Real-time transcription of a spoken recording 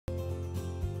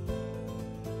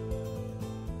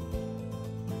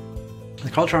The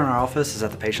culture in our office is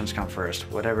that the patients come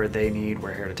first. Whatever they need,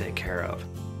 we're here to take care of.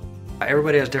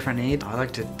 Everybody has different needs. I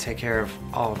like to take care of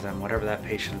all of them. Whatever that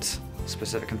patient's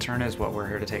specific concern is, what we're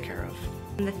here to take care of.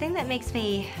 The thing that makes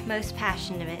me most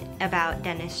passionate about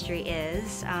dentistry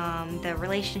is the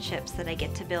relationships that I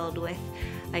get to build with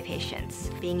my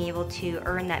patients. Being able to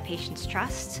earn that patient's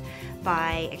trust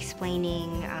by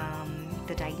explaining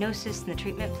the diagnosis and the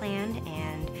treatment plan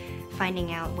and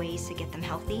finding out ways to get them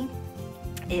healthy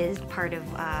is part of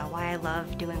why I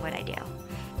love doing what I do.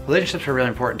 Relationships are really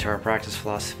important to our practice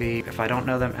philosophy. If I don't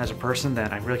know them as a person,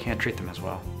 then I really can't treat them as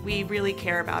well. We really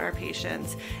care about our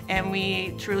patients, and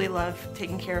we truly love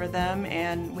taking care of them,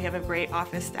 and we have a great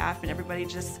office staff, and everybody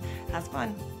just has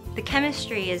fun. The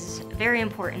chemistry is very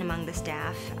important among the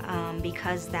staff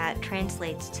because that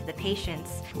translates to the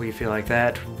patients. We feel like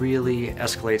that really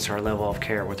escalates our level of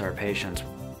care with our patients.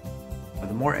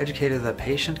 The more educated the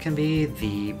patient can be,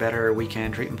 the better we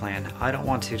can treat and plan. I don't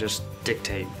want to just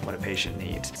dictate what a patient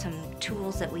needs. Some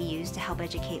tools that we use to help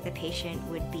educate the patient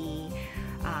would be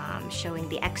showing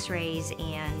the x-rays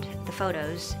and the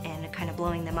photos and kind of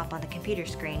blowing them up on the computer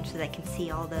screen so they can see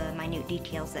all the minute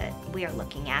details that we are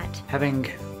looking at. Having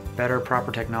better,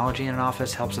 proper technology in an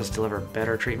office helps us deliver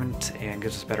better treatment and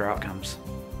gives us better outcomes.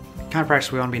 The kind of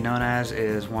practice we want to be known as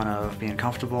is one of being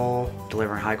comfortable,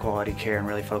 delivering high quality care, and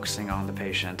really focusing on the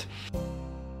patient.